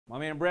My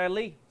man Brad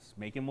Lea is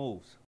making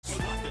moves.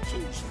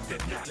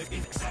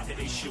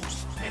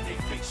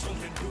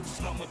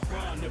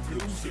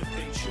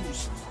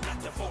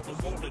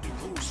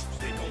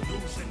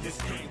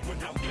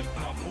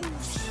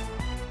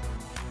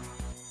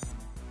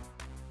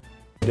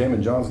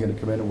 Daymond John's going to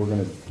come in and we're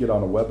going to get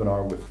on a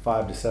webinar with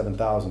 5,000 to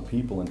 7,000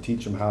 people and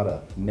teach them how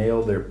to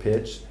nail their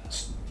pitch,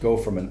 go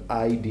from an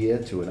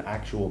idea to an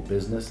actual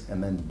business,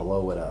 and then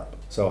blow it up.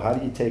 So how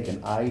do you take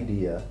an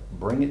idea,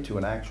 bring it to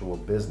an actual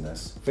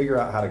business, figure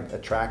out how to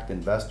attract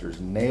investors,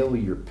 nail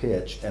your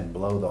pitch, and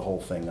blow the whole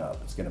thing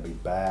up? It's going to be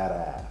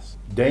badass.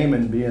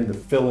 Daymond, being the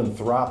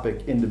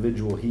philanthropic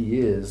individual he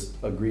is,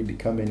 agreed to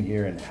come in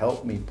here and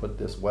help me put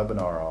this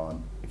webinar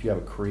on. If you have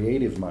a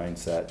creative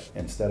mindset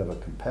instead of a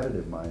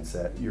competitive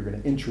mindset, you're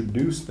going to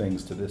introduce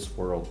things to this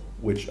world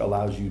which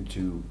allows you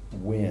to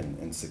win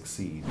and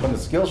succeed. When the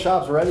skill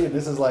shop's ready and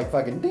this is like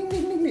fucking ding,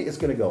 ding, ding, ding, it's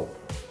going to go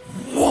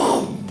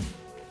whoom.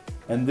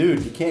 And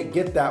dude, you can't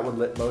get that with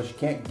Litmos. You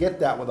can't get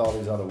that with all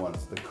these other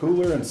ones. The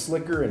cooler and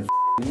slicker and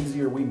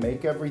easier we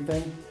make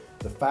everything,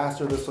 the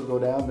faster this will go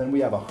down. Then we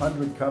have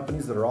 100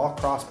 companies that are all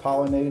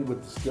cross-pollinated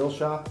with the skill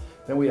shop.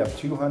 Then we have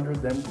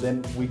 200,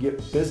 then we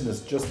get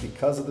business just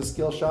because of the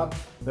skill shop.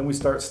 Then we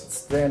start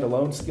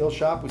standalone skill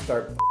shop. We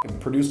start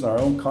producing our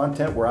own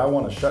content. Where I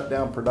want to shut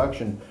down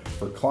production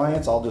for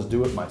clients, I'll just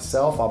do it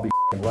myself. I'll be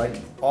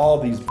writing all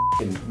these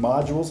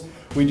modules.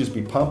 We just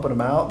be pumping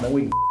them out, and then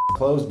we can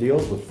close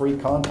deals with free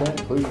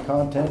content, including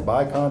content,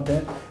 buy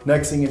content.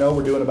 Next thing you know,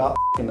 we're doing about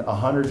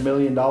 $100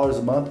 million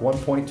a month,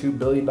 $1.2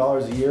 billion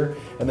a year,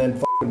 and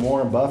then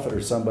Warren Buffett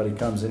or somebody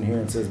comes in here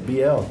and says,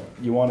 BL,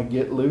 you want to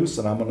get loose?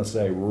 And I'm going to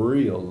say,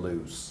 real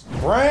loose.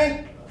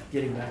 Frank!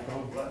 Getting back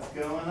on. What's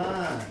going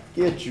on?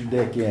 Get your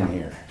dick in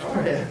here. How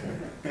are you?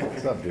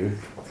 What's up, dude?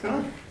 What's going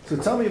on? So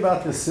tell me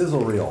about this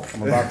sizzle reel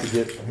I'm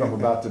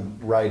about to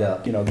write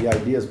up. You know, the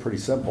idea is pretty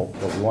simple,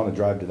 but we want to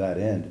drive to that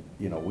end.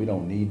 You know, we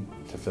don't need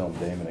to film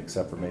Daymond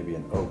except for maybe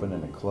an open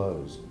and a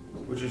close.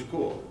 Which is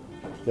cool.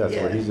 Yeah, that's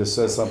where he just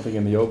says something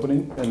in the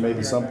opening and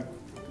maybe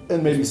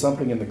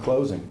something in the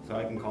closing. So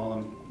I can call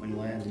him when he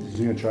lands. Is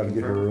he going to try to get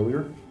here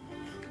earlier?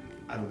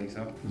 I don't think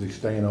so. Is he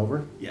staying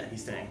over? Yeah,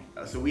 he's staying.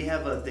 So we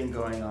have a thing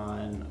going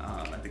on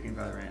at the Green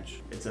Valley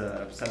Ranch. It's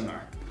a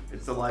seminar.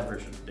 It's the live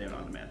version of Daymond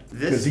on Demand.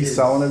 Is he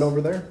selling it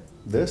over there?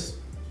 This?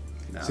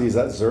 No. See, is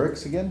that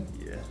Zurich's again?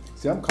 Yeah.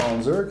 See, I'm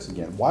calling Zurich's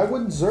again. Why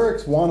wouldn't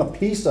Zurich's want a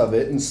piece of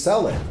it and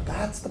sell it?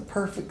 That's the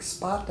perfect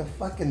spot to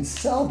fucking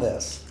sell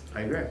this.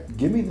 I agree.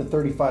 Give me the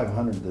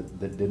 3,500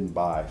 that didn't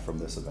buy from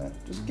this event.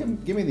 Just give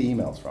me the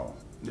emails from them.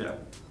 Yeah.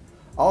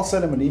 I'll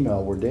send him an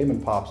email where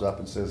Daymond pops up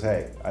and says,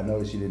 hey, I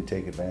noticed you didn't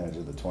take advantage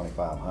of the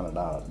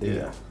 $2,500 deal.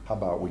 Yeah. How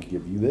about we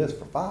give you this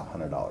for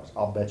 $500?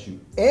 I'll bet you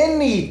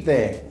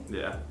anything.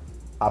 Yeah.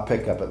 I'll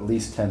pick up at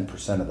least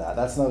 10% of that.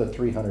 That's another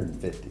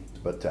 350.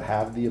 But to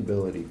have the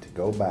ability to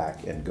go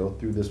back and go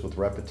through this with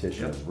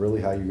repetition is really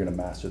how you're going to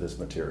master this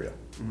material.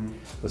 Mm-hmm.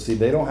 But see,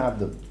 they don't have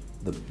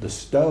the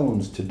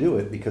stones to do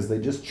it because they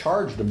just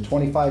charged them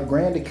 25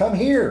 grand to come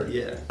here.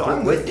 Yeah.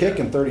 They're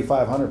kicking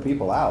 3,500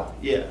 people out.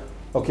 Yeah.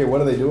 Okay,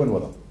 what are they doing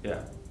with them?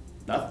 Yeah.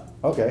 Nothing.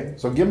 Okay,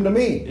 so give them to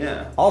me.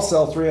 Yeah. I'll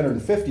sell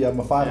 350 of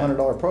them a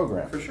 $500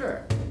 program. For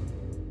sure.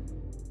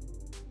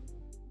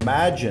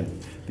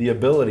 Imagine the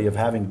ability of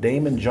having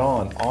Daymond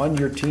John on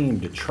your team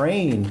to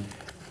train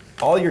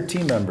all your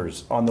team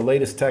members on the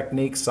latest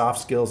techniques, soft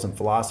skills, and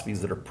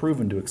philosophies that are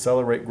proven to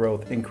accelerate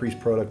growth, increase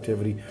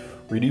productivity,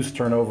 reduce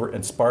turnover,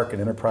 and spark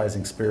an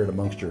enterprising spirit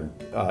amongst your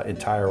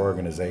entire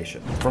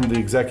organization. From the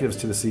executives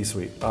to the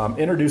C-suite.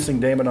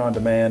 Introducing Daymond On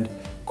Demand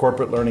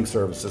Corporate Learning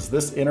Services.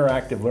 This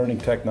interactive learning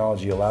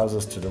technology allows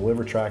us to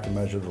deliver, track, and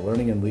measure the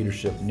learning and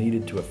leadership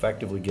needed to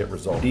effectively get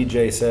results.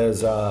 DJ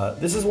says,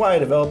 this is why I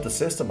developed the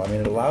system. I mean,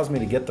 it allows me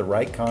to get the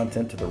right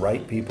content to the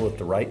right people at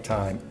the right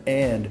time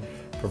and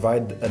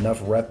provide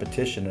enough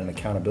repetition and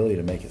accountability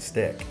to make it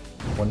stick.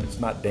 When it's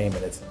not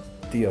Daymond, it's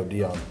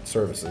DoD on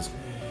services.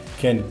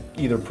 Can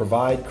either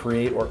provide,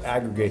 create, or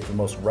aggregate the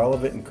most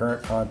relevant and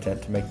current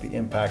content to make the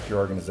impact your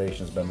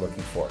organization has been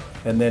looking for.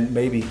 And then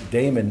maybe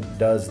Daymond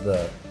does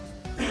the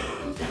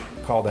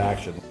call to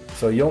action.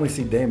 So you only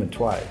see Daymond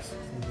twice,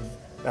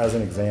 as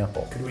an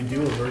example. Could we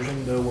do a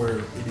version though where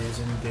it is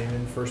in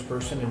Daymond first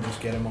person and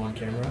just get him on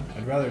camera?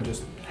 I'd rather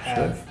just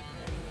have,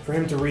 for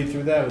him to read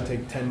through that, it would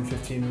take 10,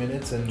 15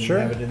 minutes and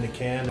have it in the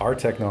can. Our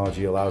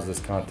technology allows this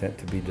content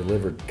to be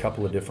delivered a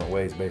couple of different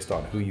ways based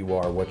on who you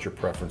are, what's your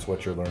preference,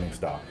 what's your learning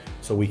style.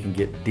 So we can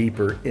get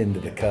deeper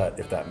into the cut,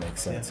 if that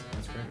makes sense. Yeah,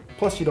 that's great.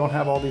 Plus you don't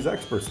have all these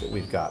experts that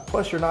we've got.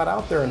 Plus you're not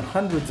out there in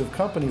hundreds of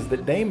companies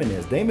that Daymond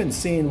is. Daymond's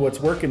seeing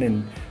what's working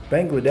in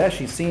Bangladesh,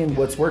 he's seeing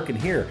what's working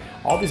here.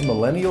 All these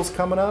millennials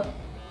coming up,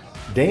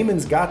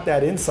 Daymond's got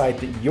that insight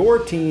that your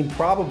team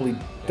probably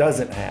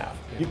doesn't have.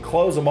 You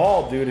close them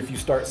all, dude, if you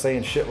start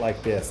saying shit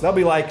like this. They'll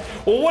be like,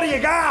 well, what do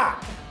you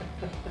got?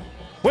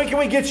 When can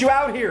we get you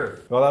out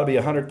here? Well, that'll be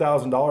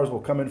 $100,000. We'll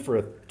come in for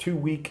a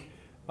 2-week,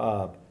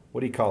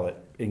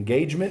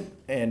 engagement,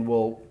 and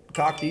we'll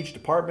talk to each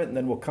department, and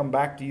then we'll come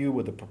back to you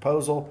with a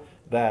proposal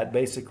that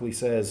basically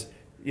says,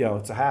 you know,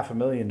 it's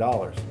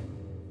 $500,000.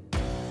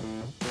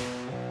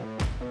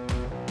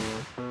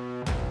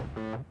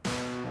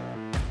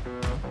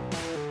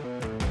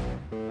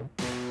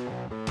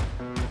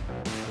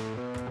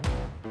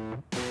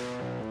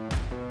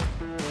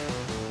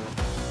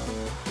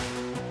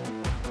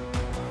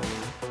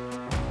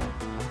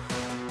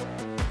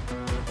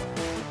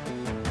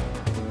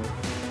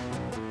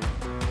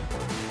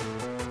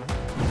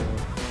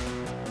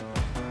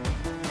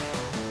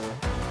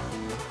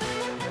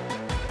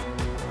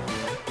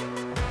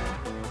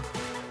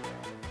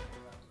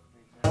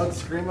 Alex,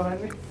 scream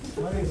behind me.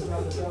 Money's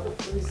about to drop a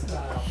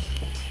freestyle.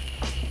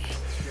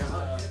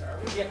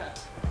 Yeah.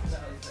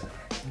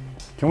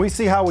 Can we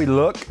see how we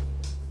look?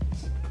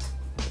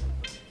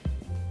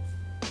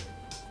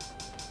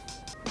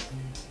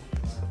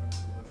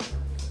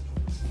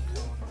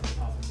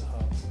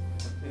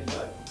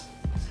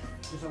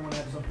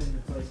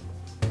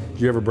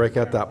 Did you ever break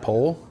out that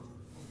pole?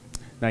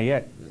 Not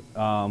yet.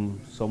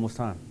 It's almost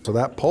time. So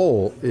that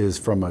pole is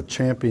from a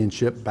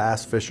championship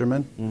bass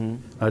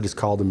fisherman. I just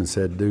called him and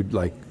said, dude,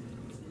 like,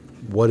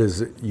 what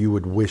is it you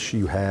would wish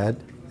you had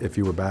if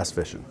you were bass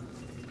fishing?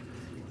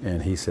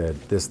 And he said,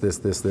 this,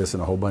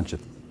 and a whole bunch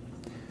of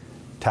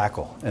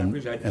tackle.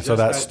 And so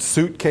that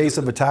suitcase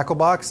of a tackle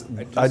box,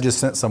 I just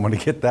sent someone to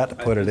get that to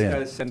put it in. I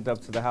just sent it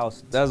up to the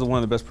house. That was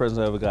one of the best presents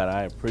I ever got.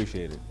 I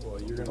appreciate it.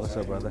 What's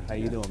up, brother? How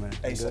you doing, man?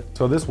 Hey, good?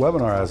 So this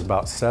webinar has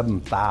about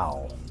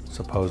 7,000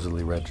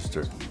 supposedly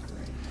registered.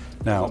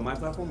 Now, On my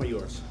platform or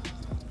yours?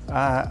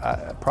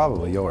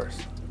 probably yours.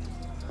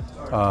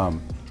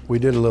 We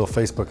did a little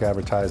Facebook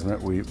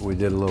advertisement. We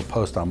did a little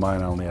post on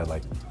mine. I only had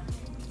like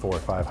 400 or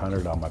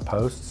 500 on my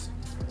posts.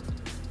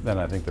 Then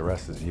I think the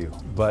rest is you.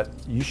 But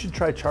you should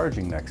try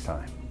charging next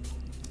time.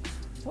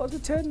 Well, to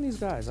Ted and these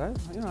guys, I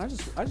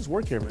just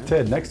work here, man.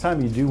 Ted, next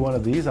time you do one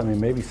of these, I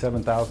mean, maybe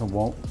 7,000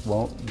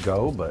 won't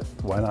go, but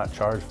why not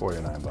charge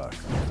 49 bucks?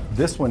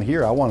 This one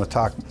here, I want to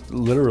talk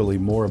literally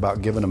more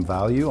about giving them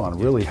value on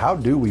really how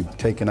do we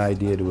take an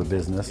idea to a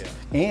business.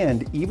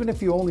 And even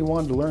if you only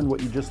wanted to learn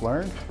what you just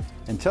learned,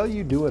 until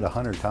you do it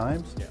 100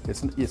 times,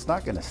 it's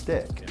not going to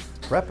stick.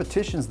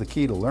 Repetition's the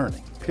key to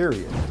learning,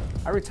 period.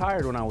 I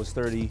retired when I was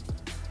 30.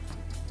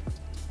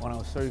 When I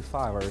was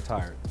 35, I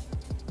retired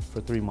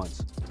for 3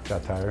 months.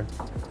 Got tired?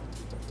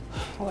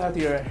 Well, after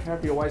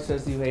your wife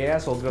says to you, hey,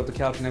 asshole, get off the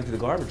couch and empty the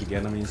garbage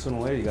again, I mean, sooner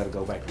or later you got to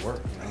go back to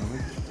work.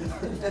 You know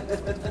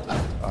what I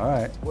mean? All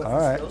right, What's all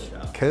the right, skill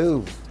shop?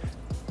 cool.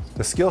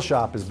 The skill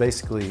shop is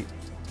basically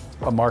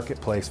a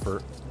marketplace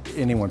for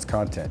anyone's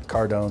content.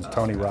 Cardone's,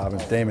 Tony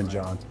Robbins, Daymond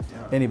John,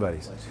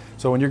 anybody's.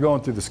 So when you're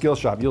going through the skill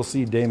shop, you'll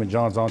see Daymond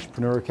John's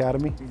Entrepreneur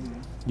Academy.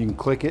 You can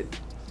click it,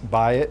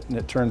 buy it, and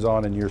it turns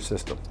on in your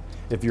system.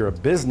 If you're a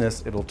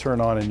business, it'll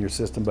turn on in your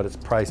system, but it's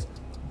priced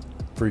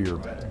for your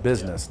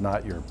business,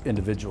 not your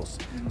individuals.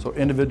 So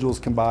individuals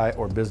can buy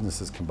or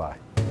businesses can buy.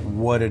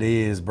 What it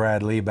is,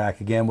 Brad Lea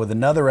back again with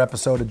another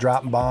episode of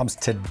Dropping Bombs.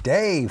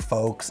 Today,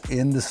 folks,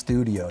 in the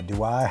studio,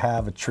 do I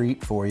have a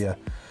treat for you?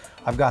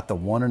 I've got the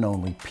one and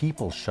only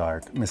people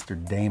shark, Mr.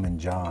 Daymond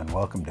John.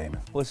 Welcome, Daymond.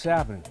 What's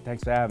happening?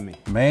 Thanks for having me.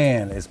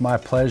 Man, it's my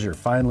pleasure.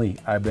 Finally,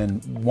 I've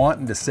been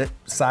wanting to sit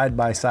side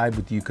by side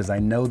with you because I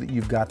know that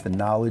you've got the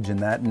knowledge in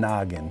that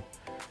noggin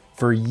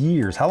for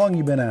years. How long have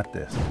you been at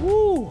this?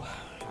 Woo!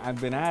 I've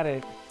been at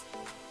it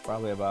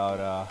probably about,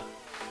 I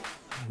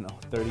don't know,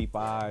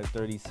 35,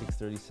 36,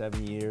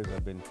 37 years.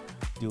 I've been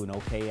doing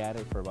okay at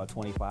it for about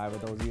 25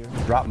 of those years.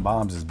 Dropping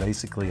Bombs is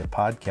basically a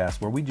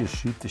podcast where we just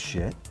shoot the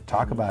shit,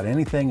 talk about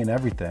anything and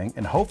everything,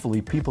 and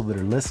hopefully people that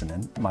are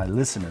listening, my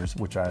listeners,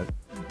 which I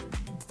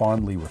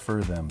fondly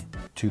refer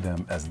to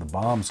them as the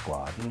Bomb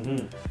Squad,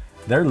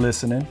 they're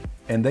listening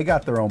and they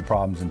got their own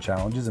problems and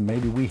challenges, and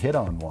maybe we hit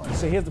on one.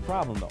 So here's the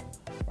problem though.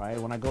 Right?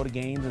 When I go to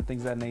games and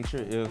things of that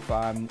nature, if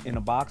I'm in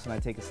a box and I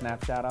take a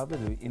snapshot of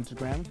it,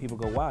 Instagram, people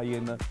go, "Wow, you're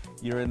in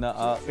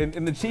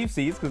the cheap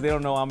seats," because they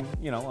don't know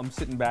I'm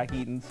sitting back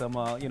eating some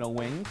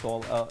wings,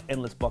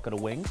 endless bucket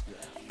of wings.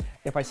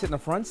 If I sit in the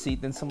front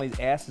seat, then somebody's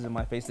ass is in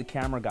my face, the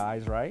camera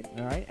guys, right?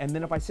 All right. And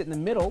then if I sit in the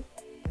middle,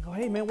 I go,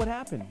 "Hey man, what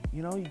happened?"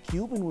 You know,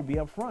 Cuban would be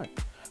up front.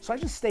 So I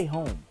just stay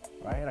home,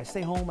 right? I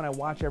stay home and I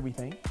watch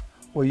everything.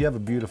 Well, you have a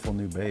beautiful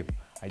new baby.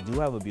 I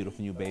do have a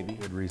beautiful new baby.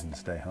 Good reason to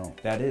stay home.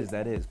 That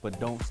is. But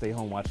don't stay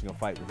home watching a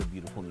fight with a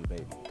beautiful new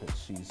baby, because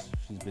she's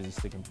busy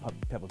sticking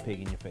Peppa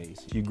Pig in your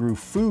face. You grew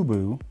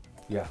FUBU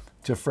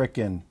to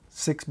frickin'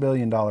 $6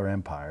 billion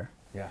empire.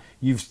 Yeah.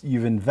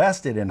 You've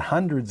invested in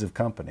hundreds of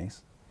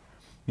companies.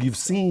 You've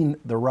seen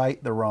the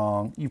right, the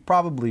wrong. You've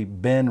probably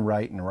been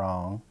right and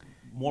wrong.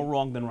 More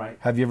wrong than right.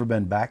 Have you ever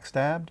been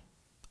backstabbed?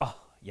 Oh,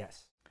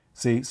 yes.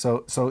 See,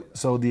 so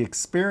the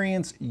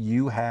experience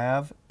you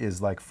have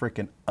is like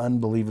freaking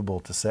unbelievable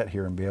to sit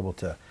here and be able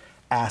to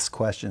ask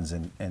questions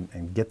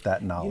and get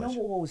that knowledge. You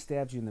know what always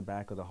stabs you in the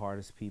back of the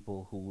hardest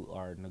people who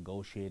are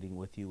negotiating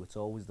with you? It's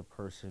always the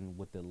person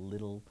with the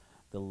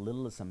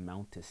littlest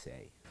amount to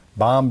say.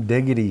 Bomb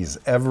diggities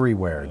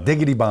everywhere.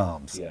 Diggity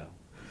bombs. Yeah.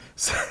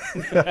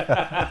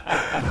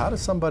 How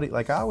does somebody,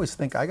 like, I always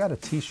think I got a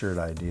t-shirt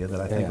idea that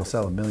I think will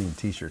sell 1 million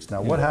t-shirts.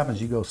 Now what happens,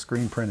 you go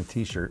screen print a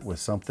t-shirt with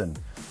something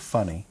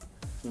funny,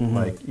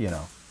 like,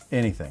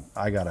 anything.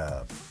 I got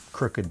a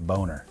crooked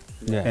boner.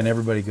 And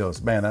everybody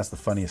goes, man, that's the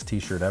funniest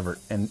t-shirt ever.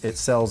 And it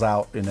sells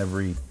out in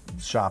every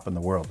shop in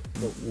the world.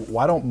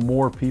 Why don't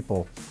more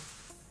people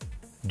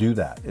do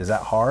that? Is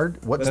that hard?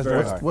 What's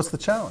the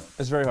challenge?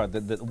 It's very hard.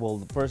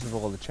 Well, first of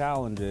all, the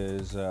challenge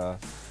is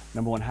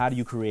Number one, how do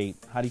you create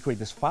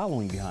this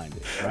following behind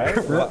it,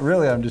 right?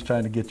 Really, I'm just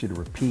trying to get you to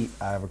repeat,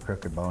 I have a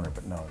crooked boner,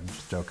 but no, I'm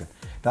just joking.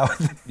 That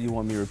was, You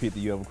want me to repeat that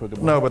you have a crooked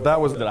boner? no, but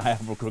that was, That I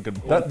have a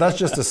crooked boner. that's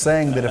just a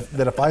saying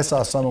that if I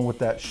saw someone with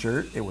that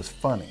shirt, it was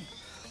funny.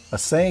 A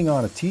saying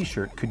on a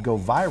t-shirt could go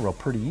viral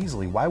pretty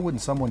easily. Why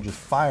wouldn't someone just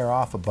fire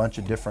off a bunch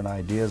of different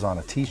ideas on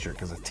a t-shirt?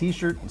 Because a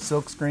t-shirt and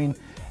silkscreen,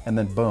 and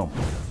then boom.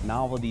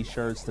 Novelty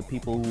shirts to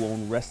people who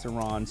own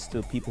restaurants,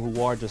 to people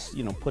who are just,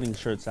 you know, putting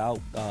shirts out,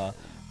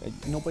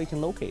 nobody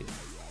can locate it.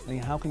 I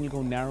mean, how can you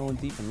go narrow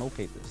and deep and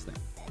locate this thing?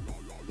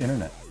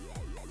 Internet.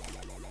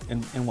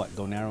 And what,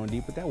 go narrow and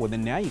deep with that? Well,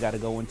 then now you got to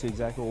go into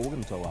exactly what we're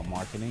going to talk about,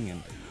 marketing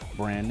and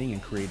branding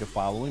and creative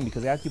following,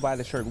 because after you buy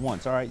the shirt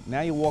once, all right,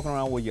 now you're walking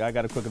around with I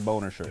got a crooked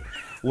boner shirt.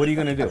 What are you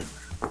going to do?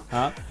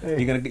 Huh?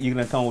 You're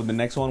gonna come with the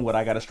next one with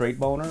I got a straight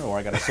boner or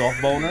I got a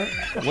soft boner?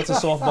 What's a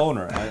soft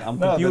boner? I'm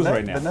confused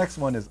right now. The next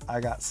one is I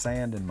got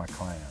sand in my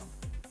clam.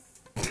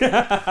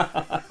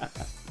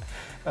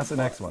 That's the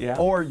next one. Yeah.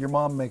 Or your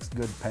mom makes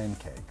good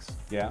pancakes.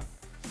 Yeah.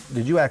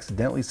 Did you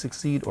accidentally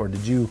succeed, or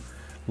did you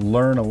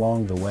learn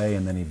along the way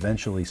and then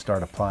eventually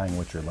start applying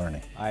what you're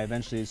learning? I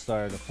eventually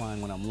started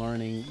applying what I'm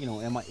learning. You know,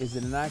 is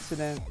it an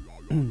accident?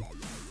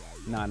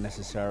 Not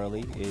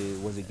necessarily.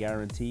 Was it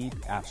guaranteed?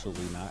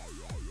 Absolutely not.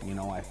 You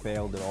know, I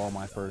failed at all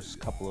my first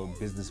couple of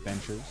business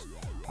ventures.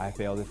 I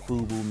failed at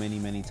FUBU many,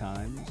 many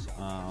times.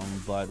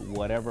 But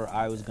whatever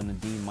I was going to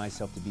deem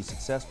myself to be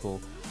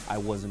successful, I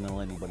wasn't going to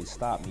let anybody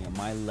stop me. At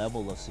my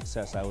level of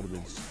success, I would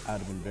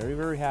have been very,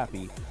 very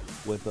happy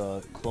with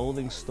a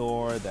clothing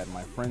store that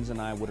my friends and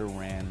I would have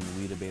ran, and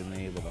we'd have been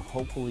able to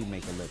hopefully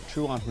make a living.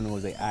 True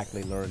entrepreneurs, they act,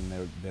 they learn,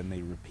 then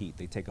they repeat.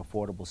 They take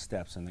affordable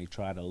steps and they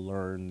try to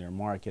learn their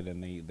market,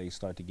 and they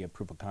start to get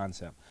proof of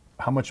concept.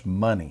 How much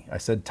money? I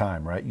said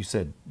time, right? You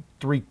said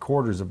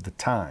 3/4 of the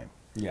time.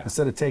 Yeah.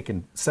 Instead of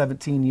taking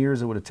 17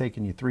 years, it would have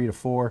taken you 3 to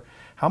 4.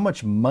 How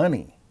much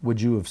money would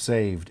you have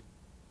saved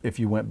if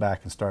you went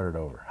back and started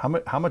over?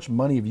 How much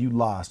money have you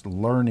lost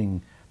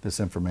learning this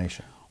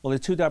information? Well,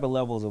 there's two types of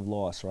levels of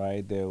loss,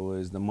 right? There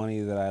was the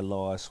money that I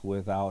lost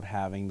without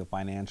having the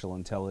financial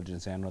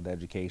intelligence and or the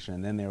education,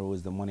 and then there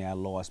was the money I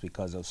lost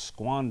because of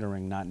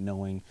squandering, not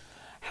knowing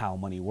how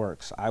money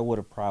works. I would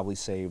have probably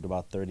saved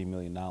about $30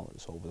 million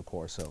over the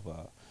course of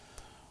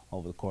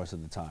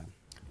the time.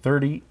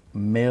 30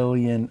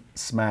 million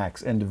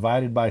smacks, and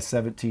divided by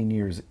 17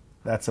 years,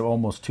 that's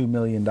almost $2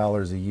 million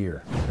a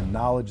year. The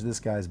knowledge this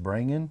guy's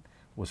bringing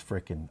was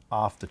freaking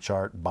off the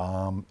chart,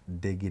 bomb,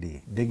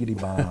 diggity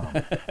bomb.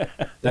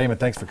 Daymond,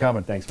 thanks for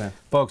coming. Thanks, man.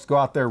 Folks, go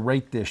out there,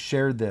 rate this,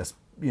 share this,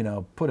 you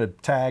know, put a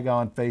tag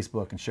on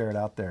Facebook and share it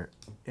out there.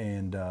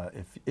 And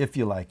if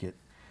you like it,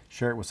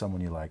 share it with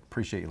someone you like.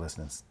 Appreciate you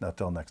listening.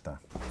 Until next time.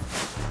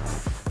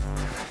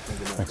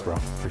 Thanks, bro.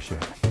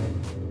 Appreciate it.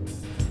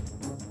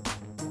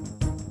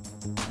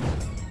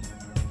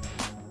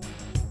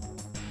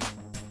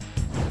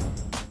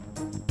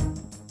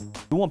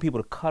 We want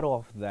people to cut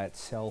off that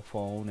cell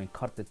phone and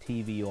cut the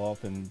TV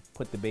off and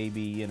put the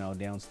baby, you know,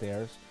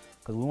 downstairs.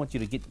 Because we want you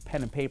to get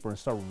pen and paper and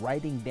start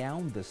writing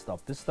down this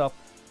stuff. This stuff,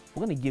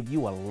 we're going to give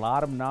you a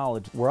lot of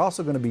knowledge. We're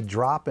also going to be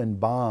dropping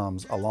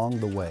bombs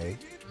along the way.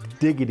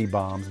 Diggity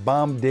bombs,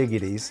 bomb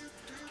diggities,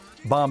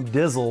 bomb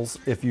dizzles,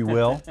 if you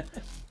will,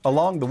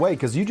 along the way.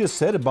 Because you just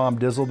said a bomb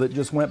dizzle that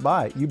just went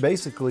by. You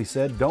basically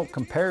said, don't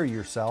compare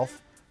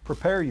yourself,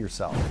 prepare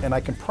yourself. And I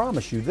can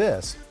promise you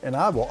this, and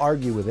I will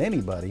argue with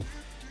anybody,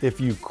 if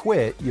you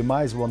quit, you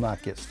might as well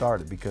not get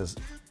started, because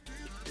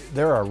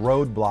there are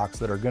roadblocks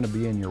that are going to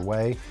be in your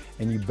way,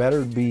 and you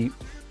better be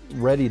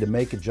ready to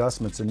make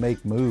adjustments and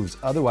make moves.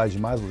 Otherwise, you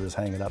might as well just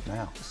hang it up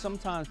now.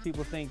 Sometimes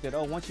people think that,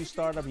 oh, once you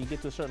start up and you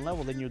get to a certain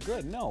level, then you're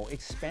good. No,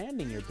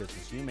 expanding your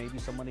business. You may be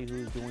somebody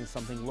who's doing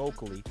something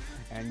locally,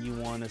 and you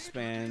want to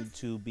expand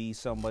to be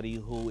somebody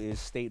who is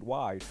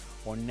statewide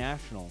or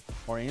national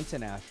or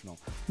international.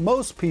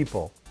 Most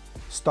people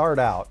start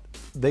out,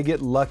 they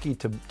get lucky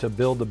to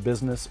build a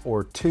business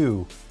or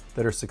two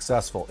that are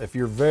successful. If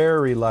you're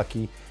very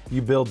lucky,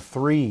 you build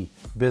 3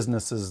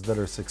 businesses that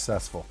are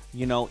successful.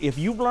 You know, if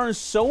you've learned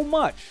so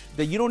much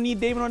that you don't need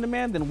Daymond on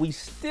Demand, then we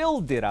still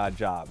did our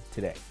job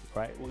today,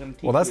 right? We're gonna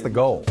teach Well, that's you. the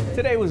goal.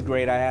 Today was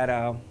great. I had,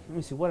 let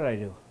me see, what did I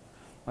do?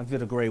 I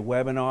did a great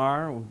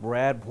webinar with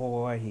Brad.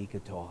 Boy, he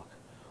could talk.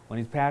 When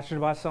he's passionate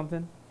about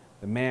something,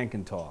 the man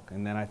can talk.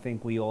 And then I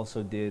think we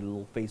also did a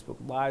little Facebook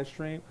live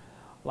stream.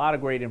 A lot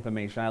of great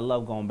information. I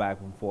love going back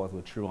and forth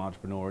with true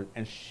entrepreneurs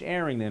and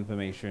sharing the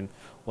information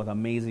with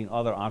amazing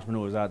other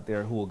entrepreneurs out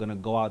there who are going to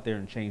go out there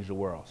and change the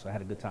world. So I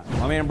had a good time.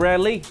 My man Brad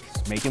Lea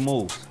is making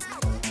moves.